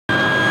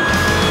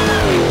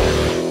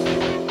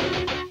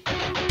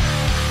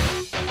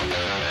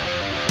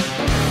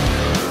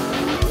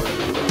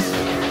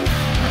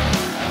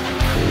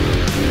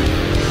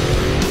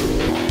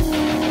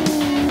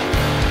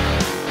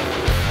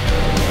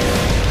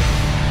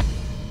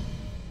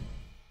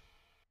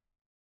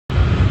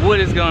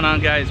is going on,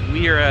 guys?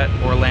 We are at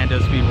Orlando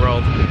Speed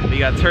World. We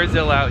got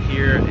Turdzilla out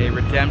here, a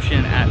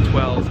redemption at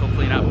 12s,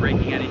 hopefully not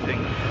breaking anything.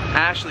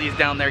 Ashley is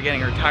down there getting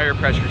her tire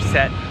pressure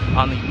set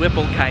on the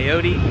Whipple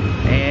Coyote,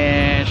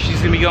 and she's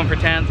gonna be going for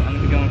 10s. I'm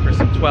gonna be going for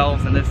some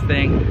 12s in this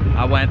thing.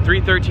 I went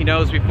 3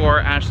 13.0s before.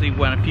 Ashley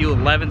went a few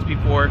 11s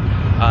before.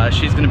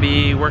 She's gonna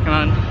be working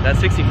on that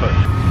 60 foot.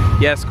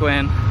 Yes,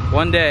 Quinn,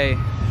 one day.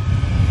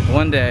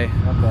 One day.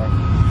 Okay.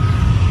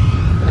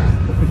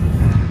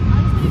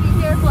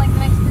 For like the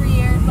next 3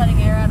 years,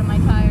 letting air out of my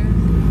tires.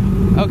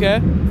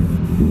 Okay.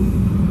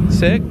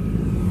 Sick.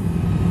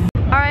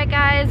 All right,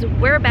 guys,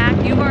 we're back.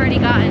 You've already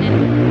gotten it.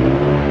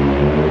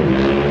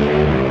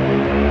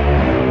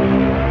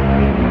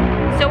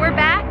 So we're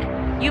back.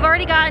 You've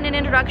already gotten an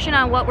introduction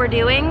on what we're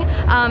doing.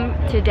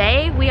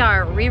 Today we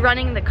are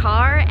rerunning the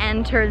car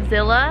and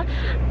Turdzilla.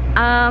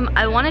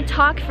 I want to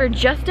talk for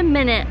just a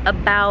minute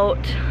about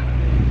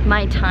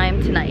my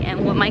time tonight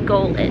and what my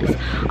goal is.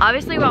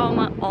 Obviously we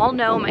all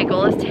know my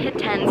goal is to hit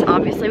 10s.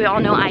 Obviously we all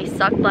know I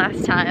sucked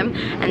last time,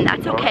 and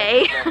that's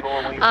okay.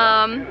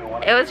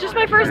 It was just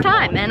my first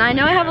time, and I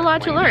know I have a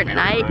lot to learn, and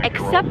I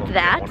accept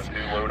that.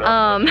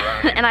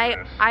 And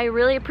I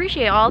really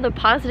appreciate all the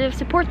positive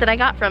support that I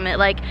got from it.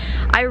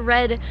 I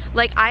read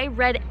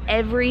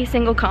every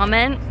single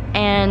comment,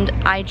 and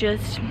I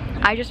just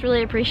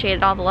really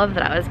appreciated all the love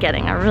that I was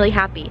getting. I'm really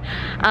happy.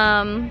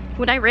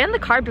 When I ran the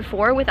car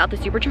before without the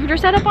supercharger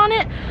setup on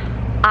it,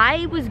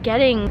 I was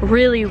getting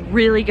really,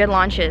 really good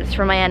launches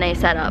from my NA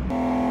setup.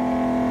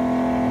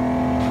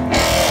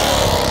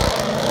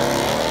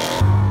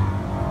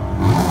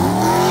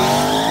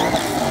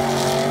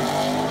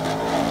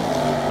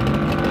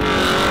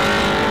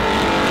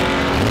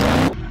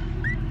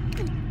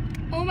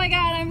 Oh my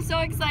God, I'm so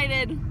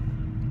excited.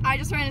 I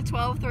just ran a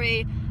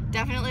 12.3.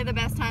 Definitely the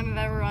best time I've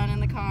ever run in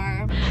the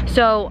car.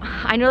 So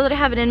I know that I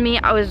have it in me.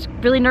 I was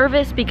really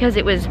nervous because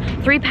it was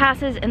 3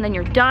 passes and then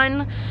you're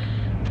done.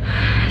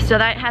 So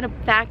that had a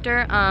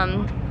factor.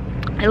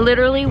 I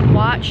literally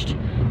watched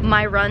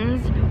my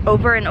runs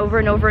over and over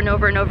and over and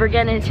over and over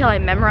again until I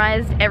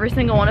memorized every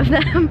single one of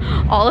them,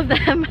 all of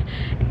them.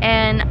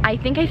 And I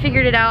think I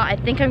figured it out. I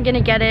think I'm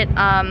gonna get it.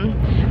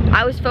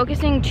 I was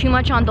focusing too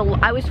much on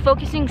I was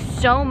focusing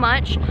so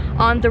much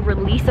on the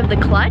release of the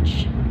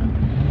clutch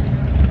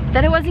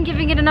that I wasn't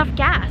giving it enough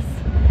gas.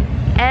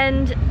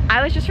 And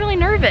I was just really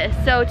nervous.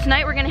 So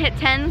tonight we're gonna hit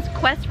 10s,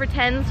 quest for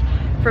 10s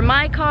for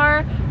my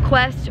car,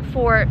 quest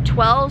for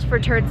 12s for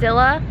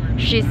Turdzilla.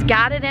 She's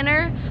got it in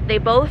her, they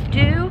both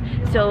do.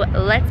 So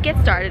let's get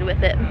started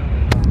with it.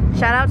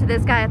 Shout out to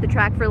this guy at the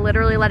track for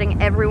literally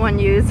letting everyone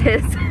use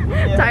his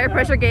tire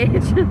pressure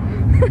gauge.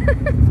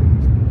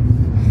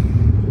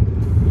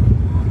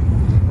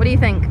 What do you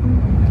think?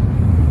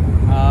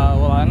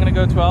 Well, I'm gonna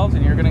go 12s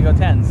and you're gonna go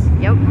 10s.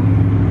 Yep.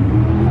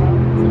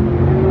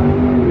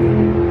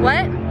 What?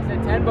 I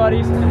said 10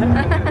 buddies.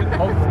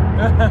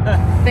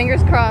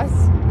 Fingers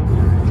crossed.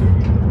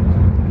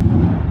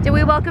 Did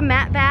we welcome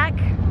Matt back?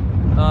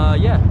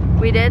 Yeah.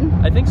 We did?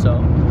 I think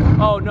so.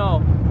 Oh, no.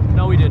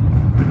 No, we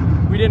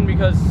didn't. We didn't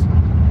because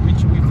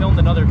we filmed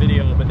another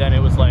video, but then it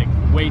was like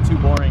way too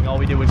boring. All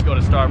we did was go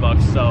to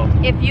Starbucks, so.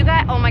 If you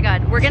guys, oh my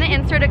God, we're gonna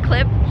insert a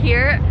clip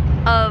here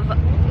of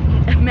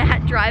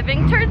Matt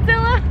driving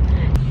Turdzilla.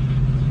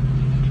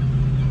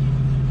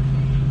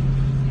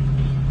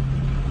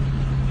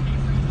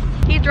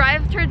 He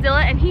drives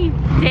Turdzilla and he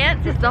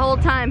dances the whole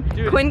time.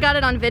 Dude. Quinn got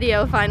it on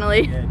video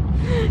finally.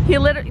 He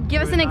literally,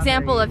 give us an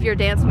example of your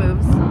dance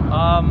moves.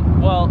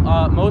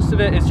 Most of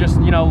it is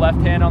just, you know,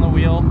 left hand on the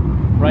wheel,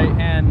 right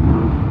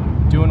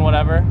hand doing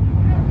whatever,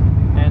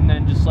 and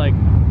then just like.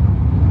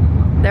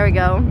 There we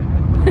go.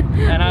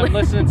 And I'm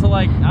listening to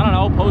like, I don't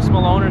know, Post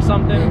Malone or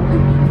something.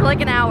 For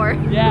like an hour.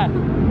 Yeah.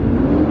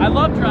 I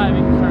love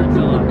driving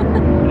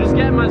Turdzilla. Just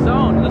get in my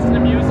zone, listen to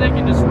music,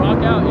 and just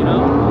rock out, you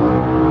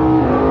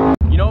know?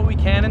 You know what we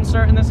can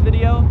insert in this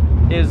video?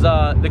 Is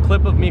the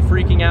clip of me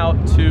freaking out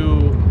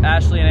to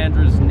Ashley and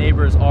Andrew's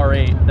neighbor's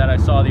R8 that I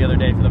saw the other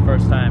day for the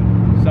first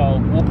time. So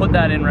we'll put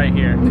that in right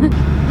here.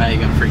 Matt, you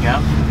gonna freak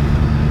out?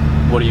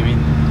 What do you mean?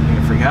 You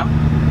gonna freak out?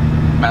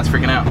 Matt's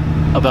freaking out.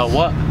 About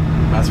what?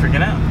 Matt's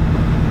freaking out.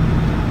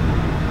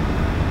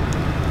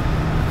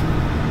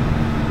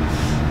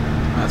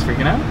 Matt's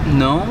freaking out?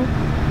 No.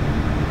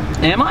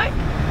 Am I?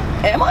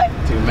 Am I?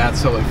 Dude,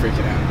 Matt's totally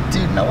freaking out.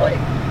 Dude, no way.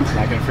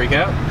 Not gonna freak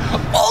out?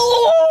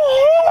 Oh!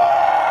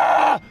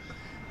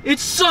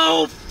 It's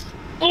so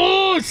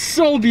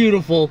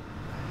beautiful.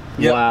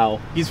 Yep. Wow.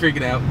 He's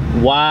freaking out.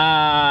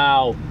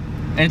 Wow.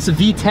 And it's a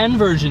V10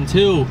 version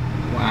too.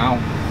 Wow.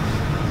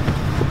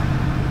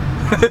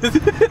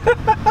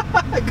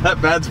 I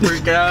got Matt's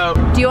freak out.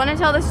 Do you want to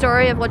tell the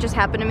story of what just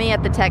happened to me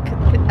at the tech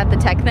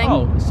thing?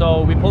 Oh,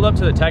 so we pulled up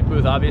to the tech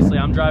booth. Obviously,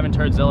 I'm driving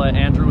Turdzilla.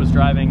 Andrew was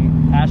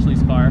driving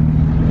Ashley's car.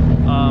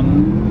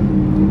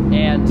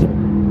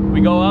 And we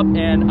go up,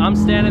 and I'm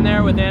standing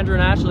there with Andrew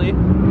and Ashley,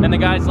 and the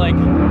guy's like,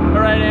 "All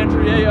right,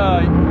 Andrew,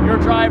 yeah, you're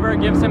a driver."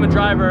 Gives him a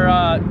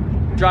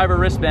driver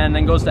wristband, and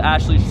then goes to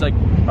Ashley. She's like,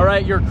 "All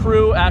right, you're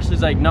crew."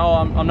 Ashley's like, "No,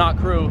 I'm not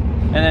crew."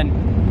 And then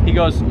he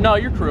goes, no,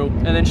 you're crew.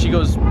 And then she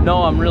goes,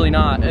 no, I'm really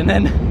not. And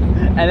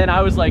then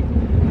I was like,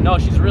 no,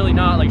 she's really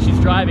not, like she's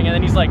driving. And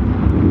then he's like,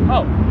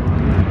 oh.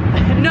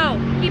 No,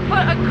 he put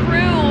a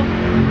crew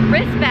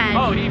wristband.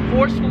 Oh, he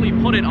forcefully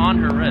put it on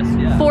her wrist,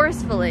 yeah.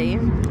 Forcefully.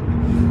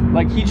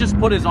 Like he just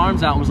put his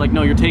arms out and was like,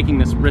 no, you're taking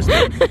this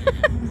wristband.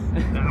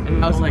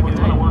 And I was like, I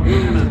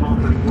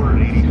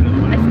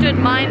stood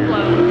mind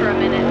blown for a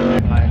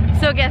minute.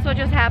 So guess what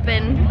just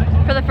happened?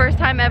 For the first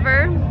time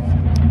ever,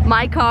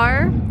 my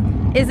car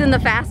is in the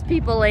fast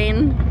people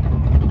lane.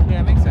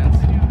 Yeah, it makes sense.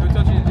 Who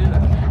told you to do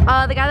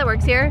that? The guy that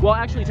works here. well,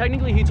 actually,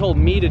 technically he told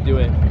me to do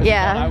it.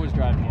 Yeah. I was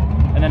driving it.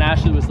 And then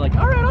Ashley was like,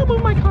 all right, I'll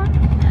move my car.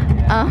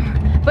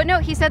 But no,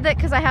 he said that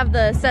because I have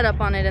the setup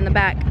on it in the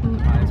back.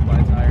 It's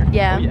flat tire.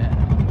 Yeah. Oh, yeah.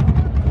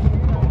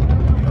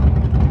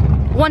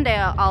 One day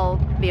I'll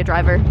be a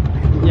driver.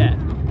 Yeah.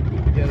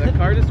 Yeah, the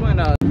car just went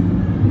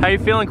How you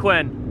feeling,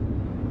 Quinn?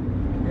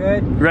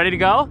 Good. Ready to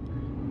go?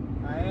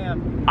 I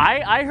am.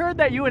 I heard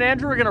that you and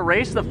Andrew were gonna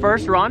race the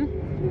first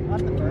run. Not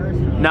the first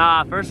one.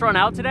 Nah, first run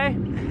out today?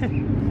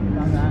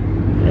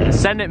 Done that.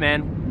 Send it,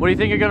 man. What do you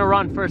think you're gonna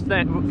run first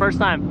time?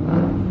 12-7.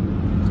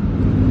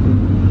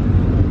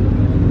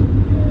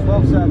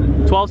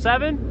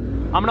 12.7?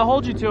 I'm gonna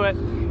hold you to it.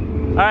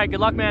 All right, good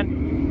luck, man.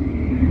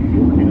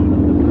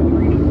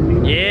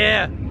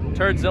 Yeah,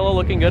 Turdzilla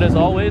looking good as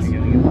always.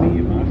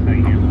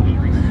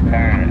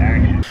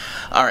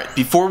 Alright,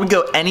 before we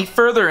go any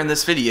further in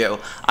this video,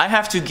 I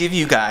have to give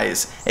you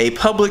guys a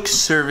public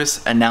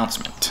service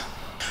announcement.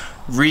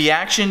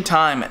 Reaction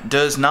time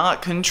does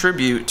not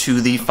contribute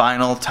to the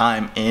final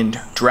time in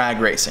drag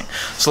racing.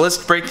 So let's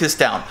break this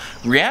down.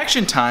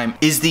 Reaction time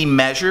is the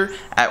measure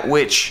at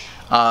which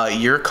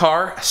your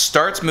car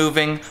starts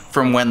moving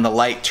from when the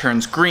light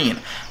turns green.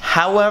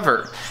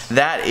 However,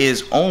 that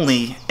is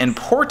only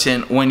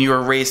important when you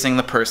are racing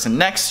the person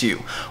next to you.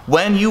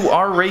 When you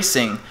are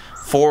racing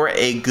for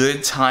a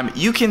good time,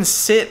 you can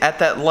sit at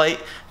that light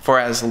for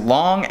as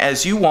long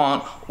as you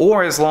want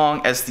or as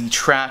long as the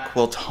track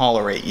will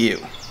tolerate you.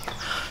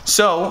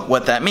 So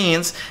what that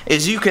means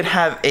is you could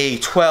have a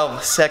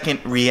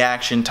 12-second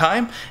reaction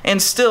time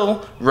and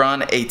still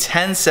run a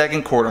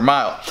 10-second quarter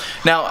mile.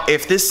 Now,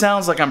 if this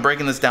sounds like I'm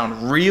breaking this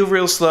down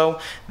real slow,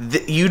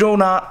 you do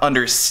not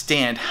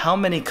understand how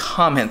many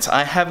comments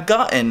I have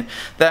gotten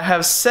that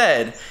have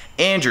said,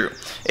 Andrew,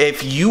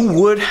 if you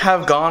would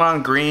have gone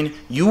on green,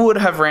 you would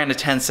have ran a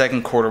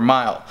 10-second quarter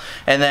mile.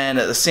 And then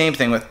the same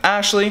thing with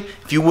Ashley,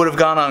 if you would have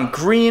gone on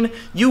green,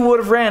 you would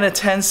have ran a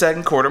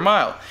 10-second quarter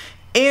mile.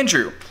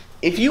 Andrew,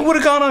 if you would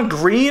have gone on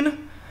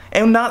green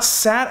and not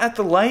sat at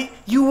the light,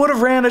 you would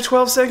have ran a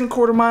 12-second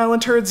quarter mile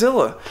in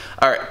Turdzilla.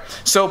 Alright,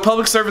 so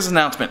public service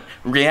announcement.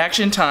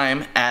 Reaction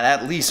time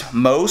at least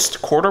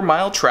most quarter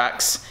mile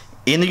tracks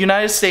in the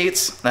United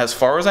States, as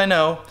far as I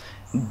know,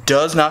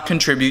 does not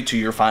contribute to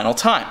your final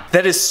time.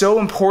 That is so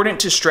important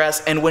to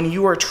stress, and when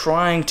you are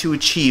trying to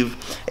achieve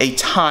a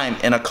time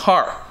in a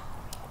car,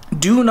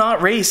 do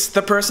not race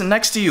the person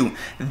next to you.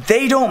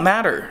 They don't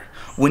matter.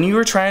 When you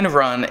are trying to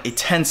run a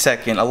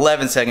 10-second,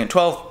 11-second,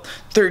 12,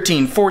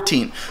 13,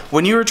 14,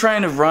 when you are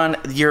trying to run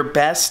your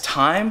best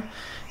time,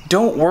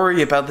 don't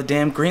worry about the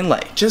damn green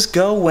light. Just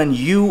go when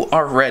you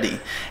are ready.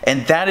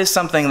 And that is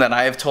something that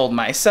I have told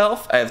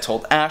myself, I have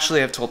told Ashley,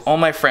 I have told all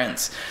my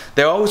friends.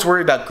 They always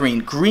worry about green.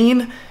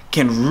 Green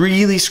can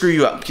really screw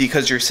you up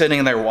because you're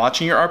sitting there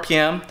watching your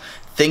RPM,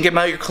 thinking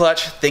about your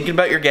clutch, thinking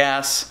about your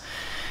gas.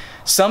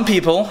 Some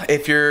people,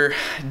 if you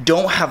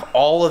don't have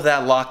all of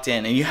that locked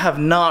in and you have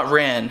not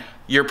ran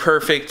your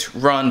perfect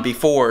run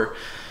before,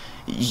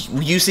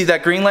 you see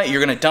that green light,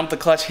 you're gonna dump the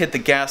clutch, hit the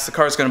gas, the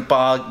car's gonna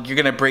bog, you're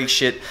gonna break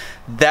shit.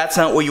 That's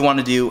not what you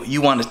wanna do.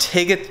 You wanna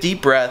take a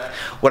deep breath.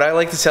 What I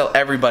like to tell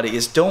everybody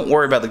is don't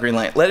worry about the green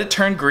light. Let it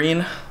turn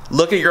green,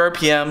 look at your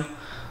RPM,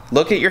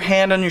 look at your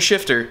hand on your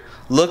shifter,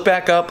 look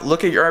back up,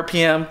 look at your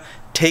RPM,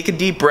 take a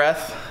deep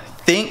breath,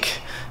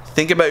 think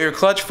about your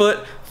clutch foot,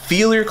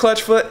 feel your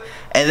clutch foot,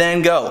 and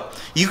then go.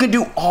 You can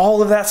do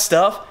all of that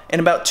stuff in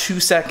about 2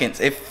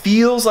 seconds. It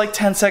feels like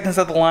 10 seconds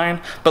at the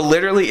line, but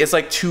literally it's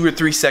like 2 or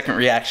 3 second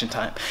reaction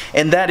time.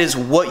 And that is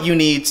what you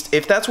need.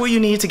 If that's what you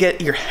need to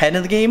get your head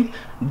in the game,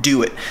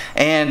 do it.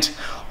 And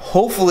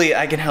hopefully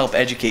I can help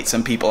educate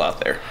some people out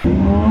there.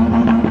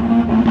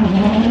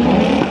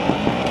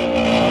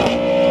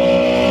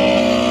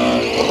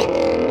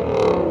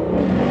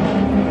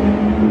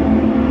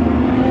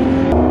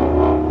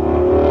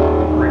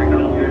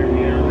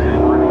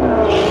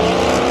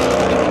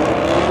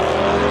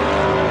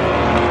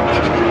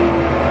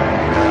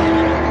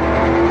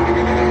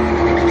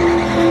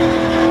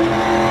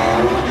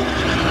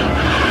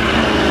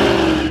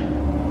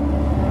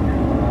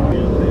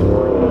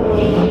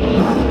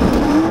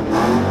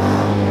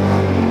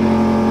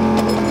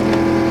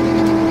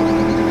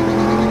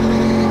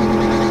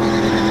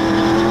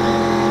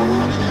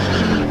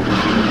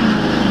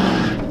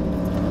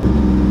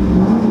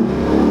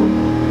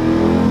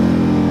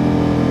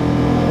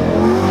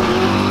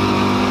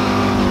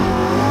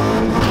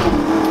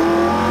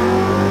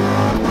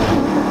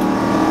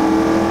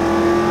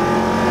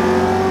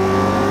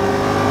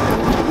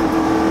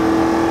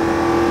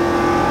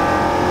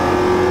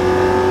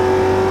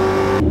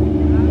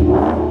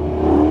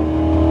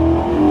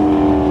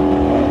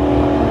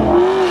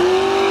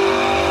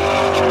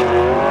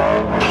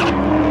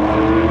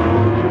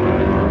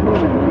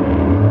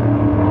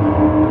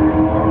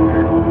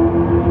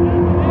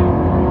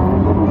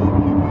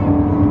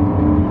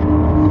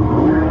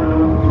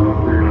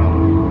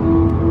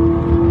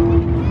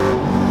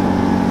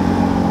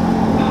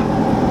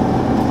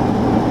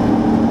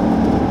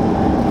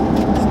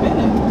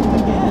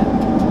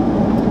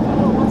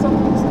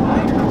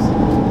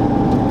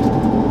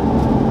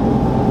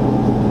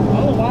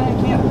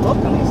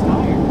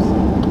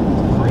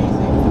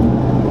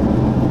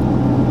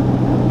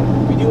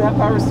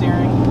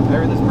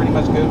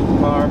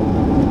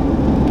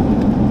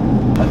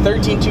 A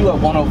 13.2 at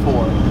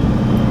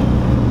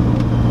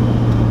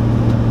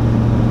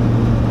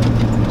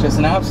 104. Just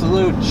an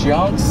absolute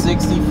junk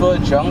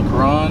 60-foot junk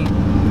run.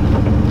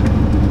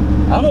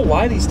 I don't know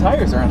why these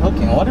tires aren't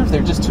hooking. I wonder if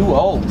they're just too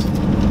old.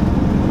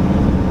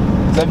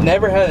 Because I've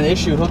never had an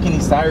issue hooking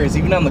these tires,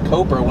 even on the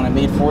Cobra when I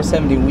made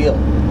 470 wheel.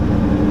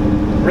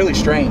 Really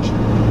strange.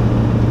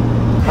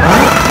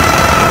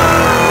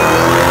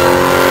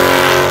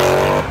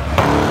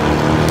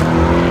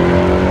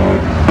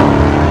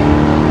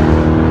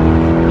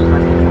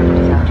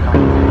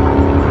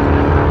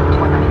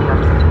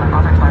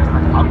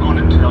 I'm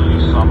going to tell you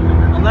something.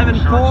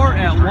 11.4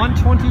 at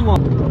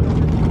 121.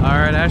 All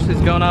right,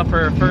 Ashley's going up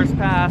for her first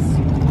pass.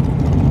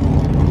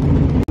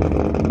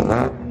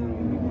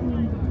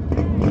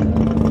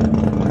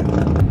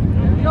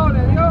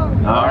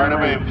 All right,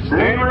 baby.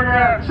 Stay where you're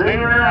at. Stay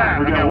where you're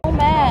at. I'm so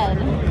mad.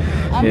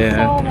 I'm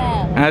so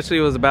mad. Ashley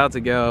was about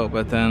to go,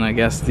 but then I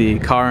guess the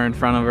car in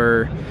front of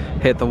her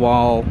hit the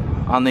wall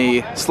on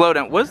the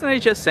slowdown. Wasn't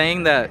it just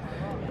saying that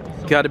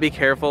you got to be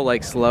careful,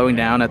 like slowing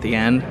down at the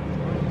end?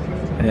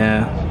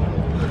 Yeah.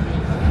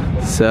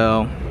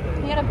 So.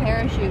 You got a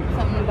parachute.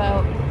 Something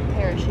about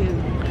parachute.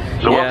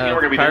 So Yeah,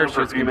 we're going to be doing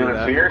for a parachutes few can do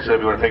minutes that. here, so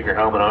if you want to take your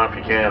helmet off,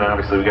 you can.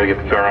 Obviously, we got to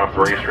get the car off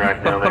the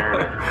racetrack down there.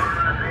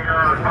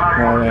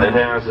 It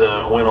has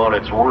a wing on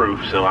its roof,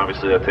 so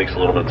obviously that takes a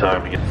little bit of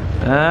time to get.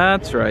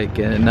 That's right,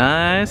 get it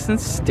nice and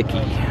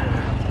sticky.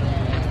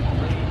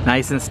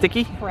 Nice and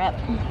sticky? Prep.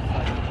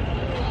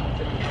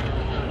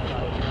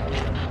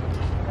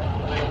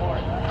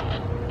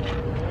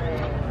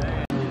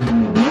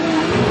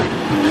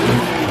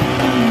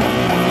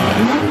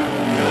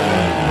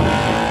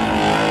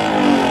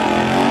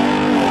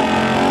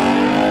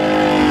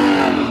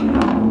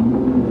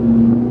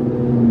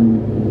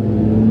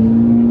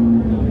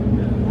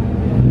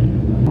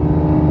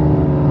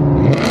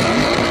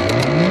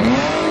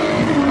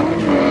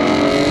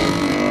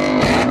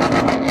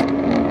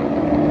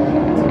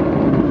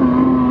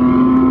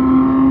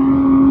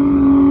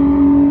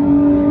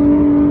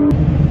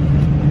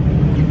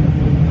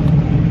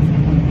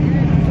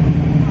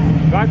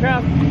 I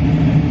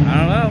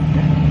don't know.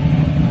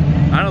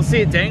 I don't see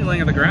it dangling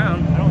at the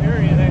ground. I don't hear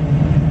anything.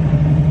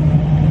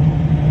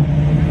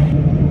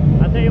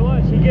 I'll tell you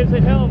what, she gives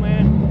it hell,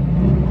 man.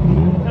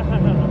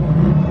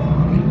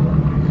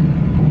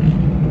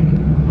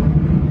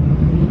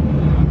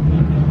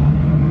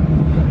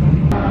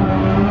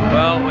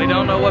 Well, we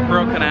don't know what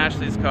broke on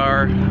Ashley's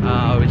car.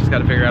 We just got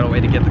to figure out a way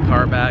to get the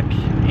car back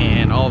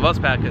and all of us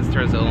back because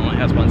Turdzilla only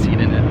has one seat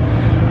in it.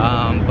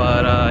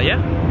 Yeah.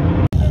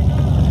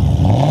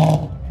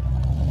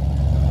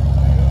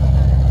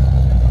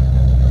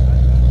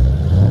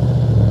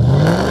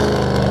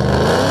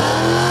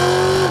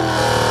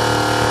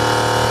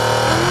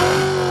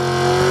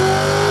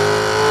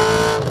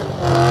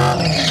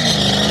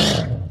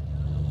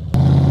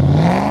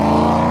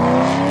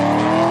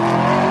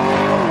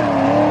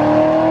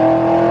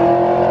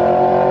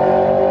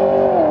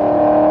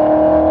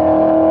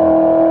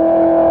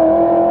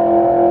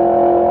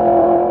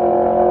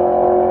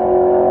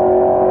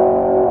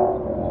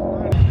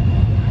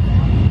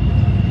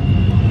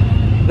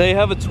 They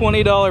have a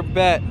 $20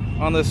 bet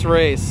on this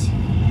race.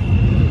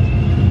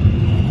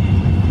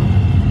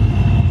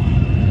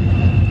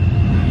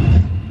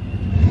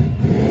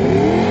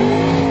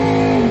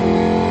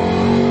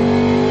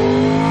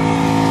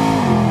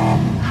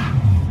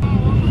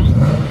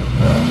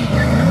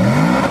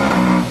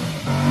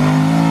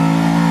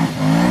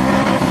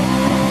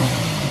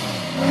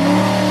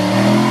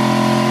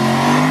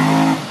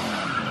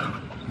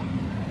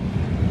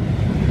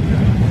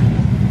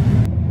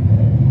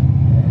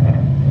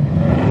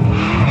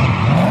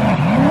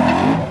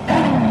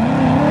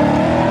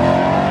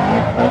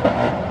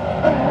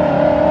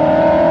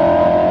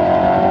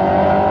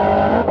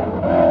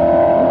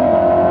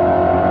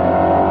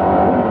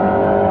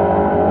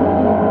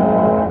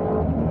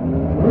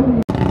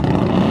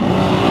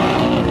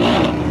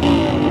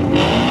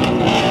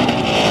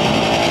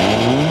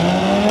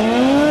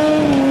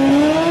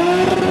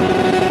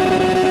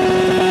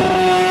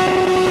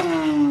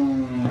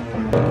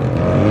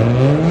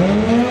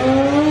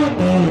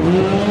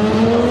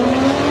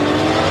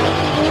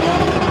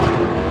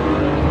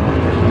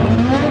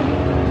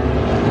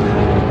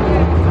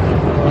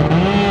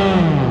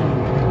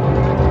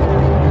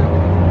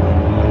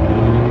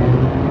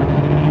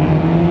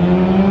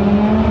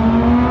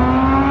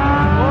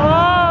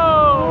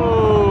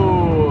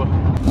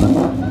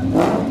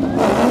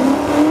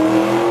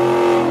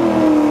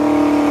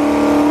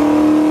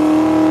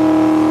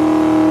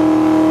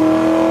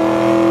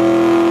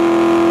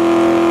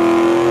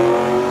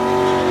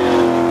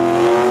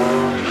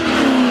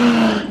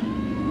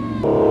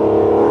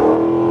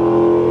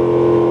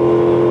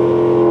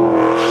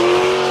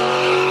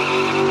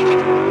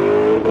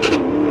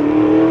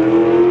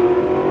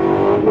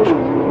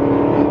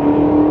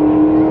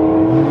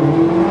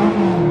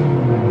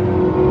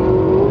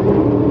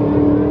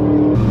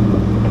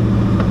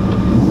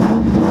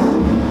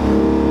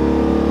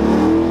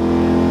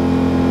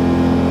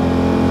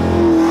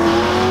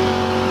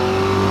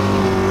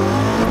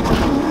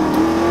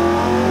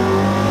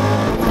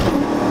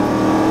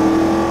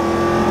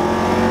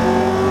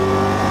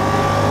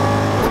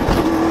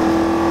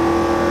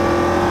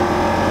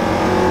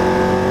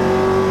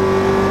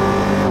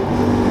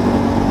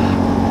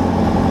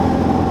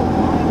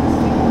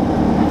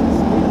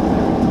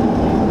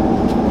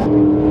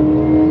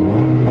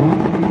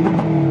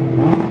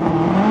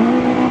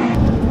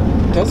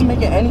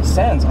 any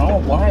sense. I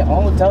don't know why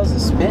all it does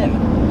is spin.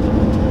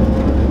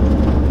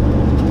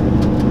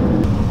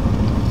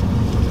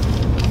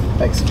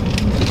 Thanks.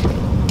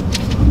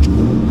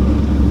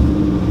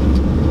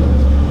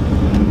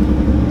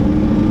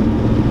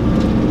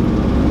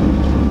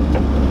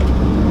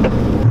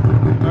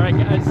 Alright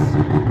guys,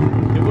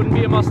 it wouldn't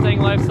be a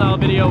Mustang lifestyle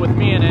video with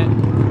me in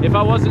it if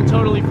I wasn't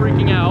totally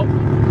freaking out.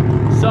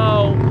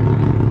 So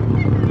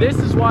this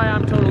is why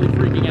I'm totally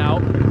freaking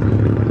out,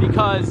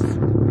 because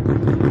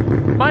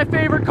my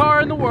favorite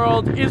car in the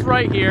world is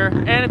right here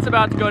and it's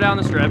about to go down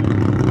the strip.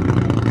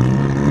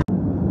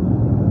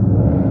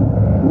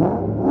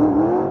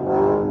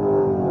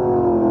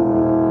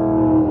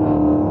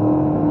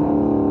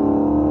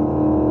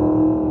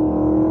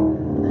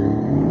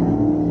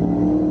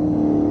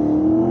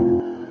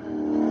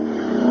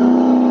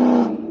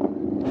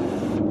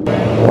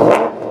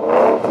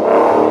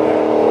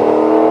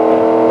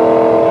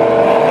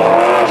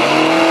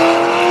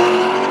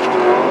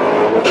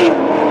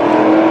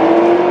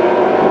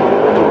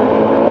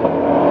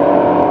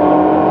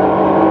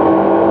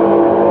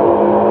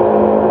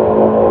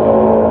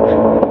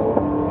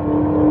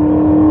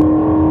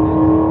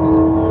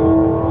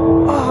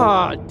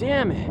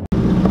 Damn it.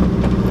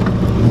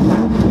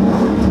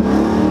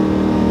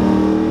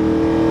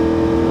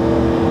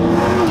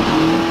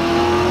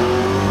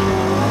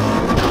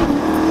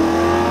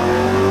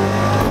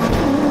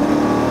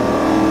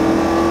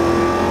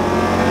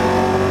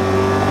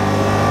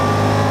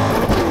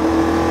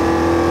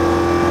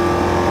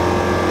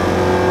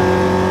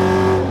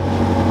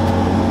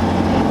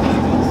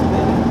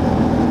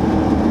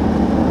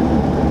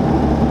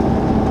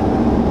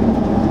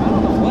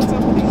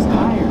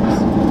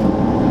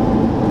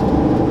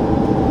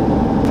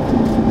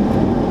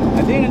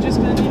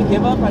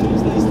 Give up on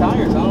using these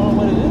tires. I don't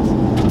know what it is.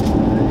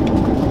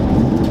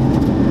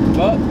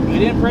 But we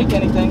didn't break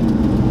anything.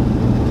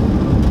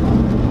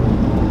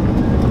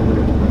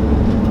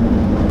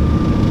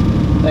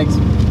 Thanks.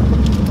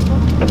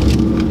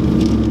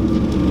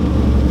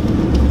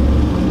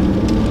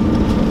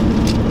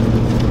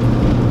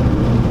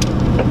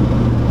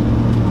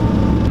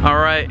 All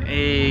right,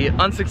 a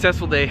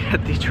unsuccessful day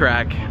at the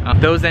track.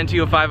 Those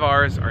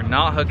N205Rs are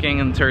not hooking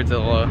in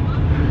Turdzilla.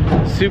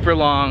 Super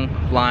long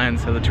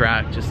lines of the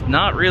track, just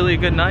not really a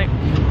good night,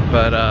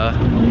 but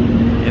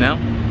you know.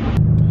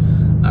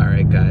 All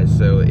right guys,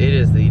 so it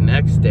is the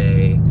next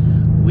day.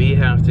 We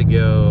have to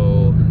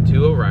go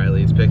to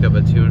O'Reilly's, pick up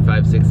a 2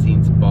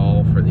 5/16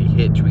 ball for the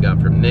hitch we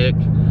got from Nick.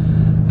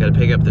 Gotta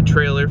pick up the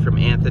trailer from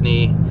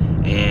Anthony,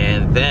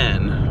 and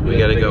then we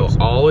gotta go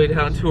all the way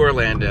down to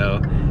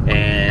Orlando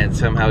and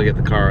somehow get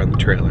the car on the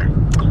trailer.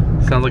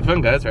 Sounds like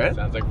fun, guys, right?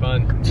 Sounds like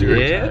fun.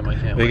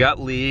 Yeah, we got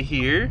Lee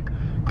here,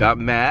 got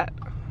Matt.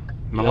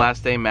 My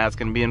last day, Matt's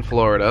gonna be in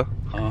Florida.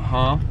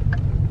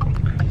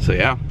 So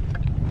yeah,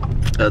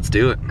 let's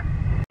do it.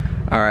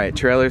 All right,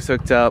 trailer's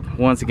hooked up.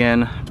 Once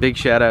again, big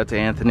shout out to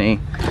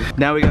Anthony.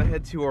 Now we gotta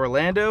head to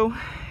Orlando,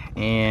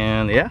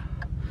 and yeah,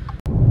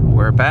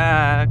 we're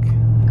back.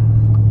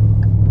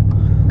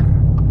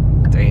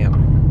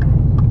 Damn.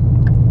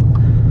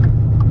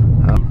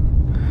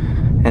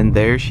 And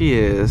there she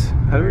is.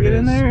 How do we get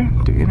in there?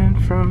 Do we get in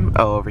from,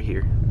 oh, over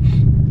here.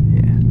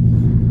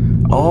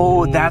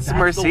 Oh, that's the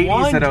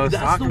Mercedes that I was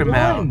talking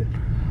about.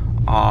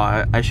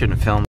 Oh, I shouldn't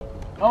have filmed.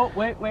 Oh,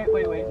 wait.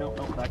 No,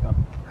 back up.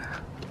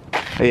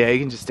 Oh, yeah, you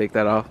can just take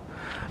that off.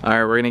 All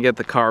right, we're gonna get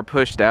the car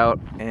pushed out,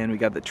 and we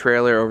got the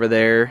trailer over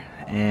there,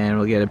 and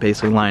we'll get it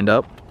basically lined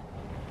up.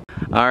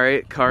 All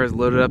right, car is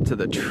loaded up to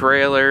the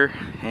trailer,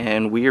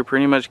 and we are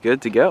pretty much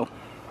good to go.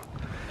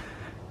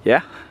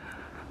 Yeah?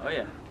 Oh,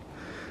 yeah.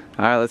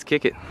 All right, let's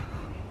kick it.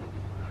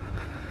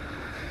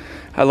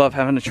 I love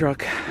having a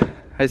truck.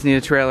 I just need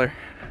a trailer.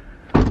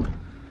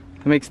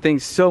 It makes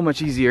things so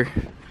much easier.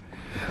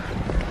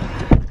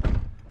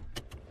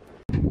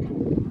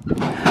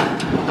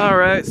 All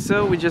right,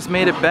 so we just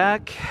made it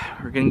back.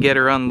 We're gonna get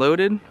her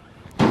unloaded,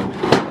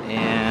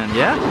 and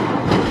yeah.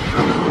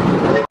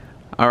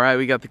 All right,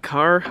 we got the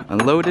car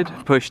unloaded,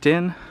 pushed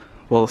in.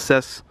 We'll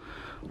assess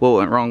what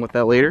went wrong with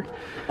that later.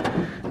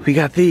 We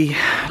got the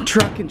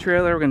truck and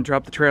trailer. We're gonna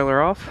drop the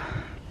trailer off,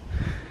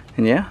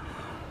 and yeah,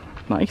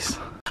 nice.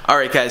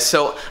 Alright guys,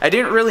 so I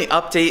didn't really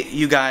update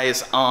you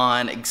guys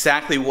on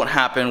exactly what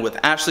happened with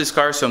Ashley's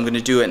car, so I'm going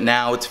to do it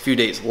now. It's a few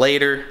days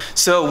later.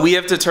 So we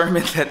have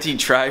determined that the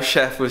drive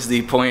shaft was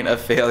the point of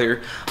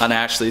failure on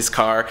Ashley's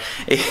car.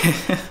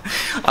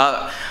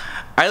 I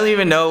don't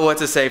even know what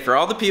to say. For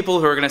all the people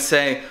who are going to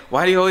say,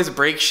 why do you always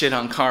break shit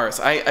on cars?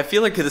 I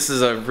feel like this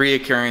is a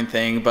reoccurring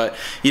thing, but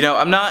you know,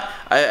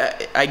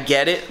 I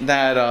get it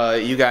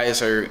that you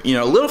guys are, you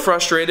know, a little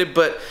frustrated,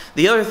 but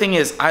the other thing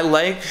is I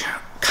like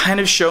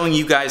kind of showing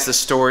you guys the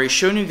story,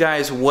 showing you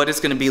guys what it's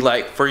going to be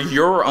like for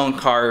your own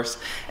cars,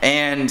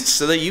 and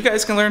so that you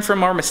guys can learn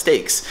from our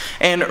mistakes.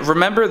 And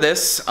remember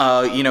this,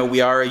 you know, we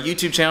are a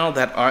YouTube channel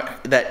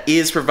that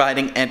is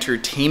providing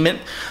entertainment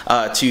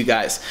to you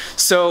guys.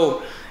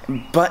 So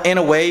But in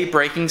a way,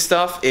 breaking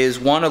stuff is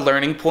 1, a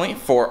learning point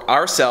for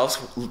ourselves,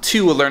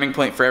 2, a learning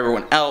point for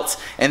everyone else,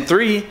 and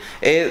 3,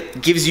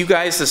 it gives you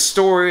guys the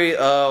story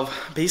of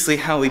basically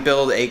how we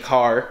build a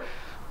car,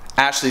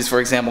 Ashley's for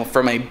example,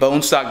 from a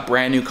bone stock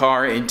brand new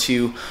car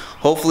into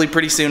hopefully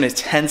pretty soon a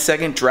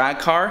 10-second drag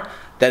car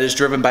that is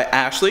driven by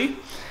Ashley,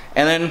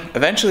 and then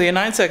eventually a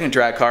 9-second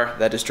drag car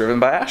that is driven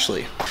by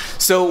Ashley.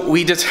 So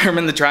we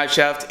determined the drive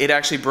shaft, it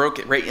actually broke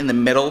it right in the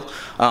middle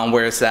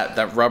where it's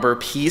that rubber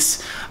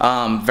piece.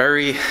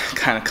 Very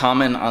kind of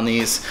common on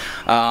these.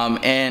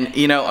 And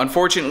you know,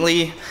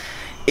 unfortunately,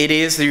 it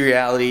is the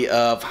reality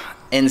of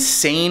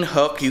insane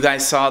hook. You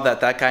guys saw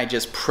that guy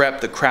just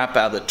prepped the crap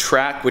out of the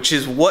track, which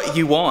is what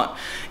you want.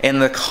 And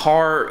the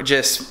car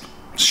just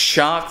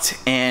shocked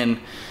and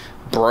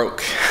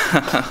broke.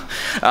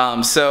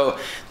 So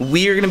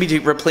we are going to be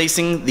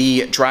replacing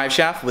the drive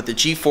shaft with the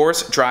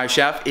G-Force drive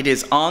shaft. It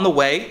is on the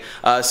way,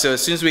 so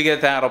as soon as we get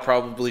that, I'll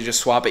probably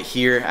just swap it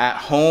here at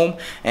home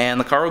and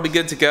the car will be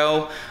good to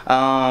go.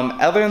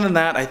 Other than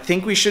that, I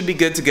think we should be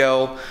good to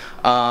go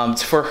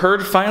for her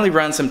to finally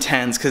run some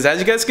 10s, because as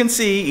you guys can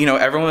see, you know,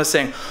 everyone was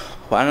saying,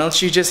 why don't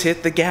you just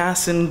hit the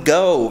gas and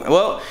go?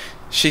 Well,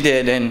 she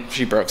did, and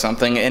she broke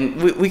something,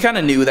 and we kind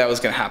of knew that was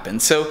going to happen.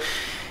 So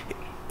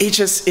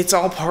it's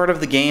all part of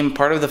the game,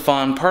 part of the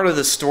fun, part of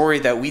the story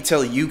that we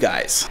tell you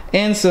guys.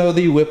 And so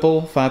the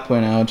Whipple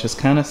 5.0 just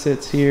kind of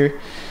sits here,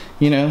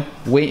 you know,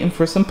 waiting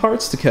for some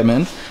parts to come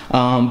in.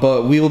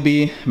 But we will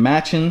be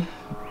matching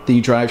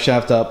the drive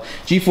shaft up.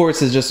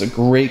 G-Force is just a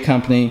great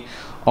company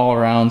all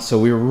around, so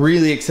we're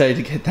really excited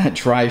to get that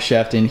drive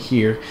shaft in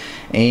here.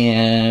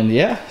 And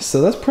yeah, so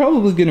that's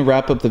probably gonna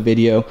wrap up the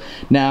video.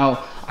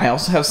 Now, I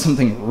also have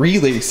something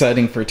really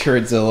exciting for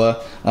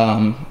Turdzilla.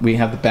 We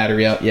have the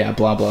battery out, yeah,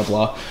 blah, blah,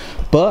 blah.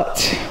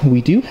 But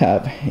we do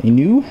have a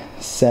new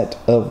set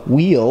of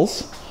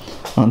wheels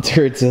on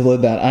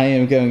Turdzilla that I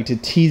am going to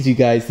tease you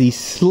guys the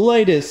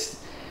slightest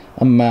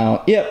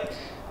amount. Yep,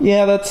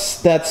 yeah,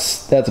 that's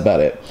about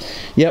it.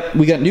 Yep,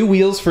 we got new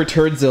wheels for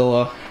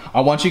Turdzilla.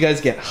 I want you guys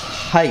to get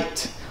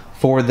hyped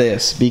for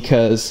this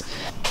because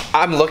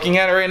I'm looking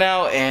at it right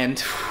now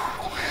and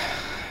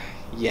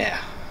yeah.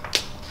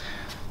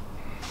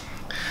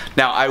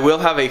 Now, I will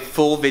have a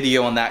full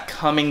video on that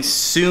coming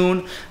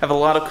soon. I have a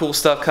lot of cool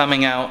stuff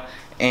coming out,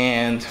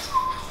 and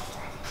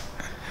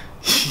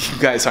you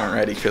guys aren't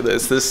ready for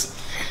this.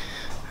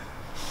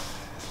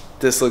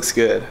 This looks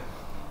good.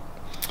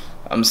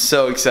 I'm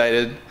so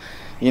excited.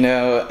 You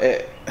know,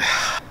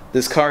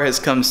 this car has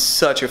come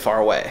such a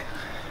far way.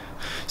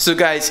 So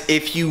guys,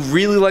 if you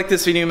really like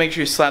this video, make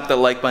sure you slap the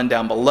like button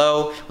down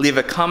below. Leave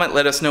a comment,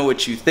 let us know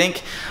what you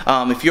think.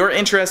 If you're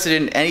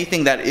interested in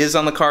anything that is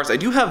on the cars, I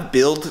do have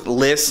build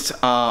lists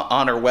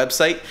on our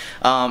website,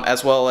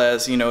 as well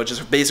as, you know,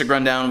 just a basic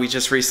rundown. We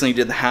just recently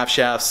did the half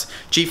shafts,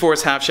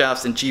 G-Force half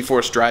shafts and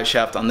G-Force drive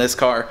shaft on this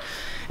car.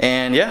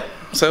 And yeah,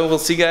 so we'll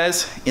see you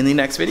guys in the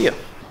next video.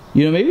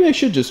 You know, maybe I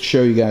should just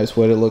show you guys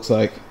what it looks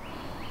like.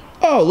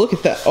 Oh, look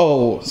at that.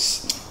 Oh,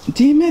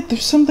 damn it,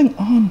 there's something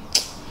on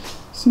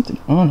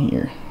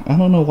here. I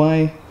don't know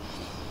why.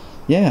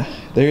 Yeah,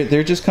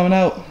 they're just coming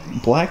out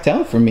blacked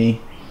out for me.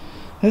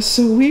 That's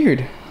so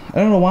weird. I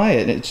don't know why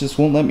it just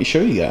won't let me show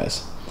you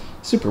guys.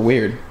 Super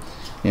weird.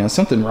 Yeah,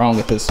 something wrong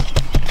with this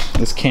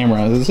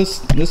camera. Is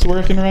this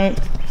working right?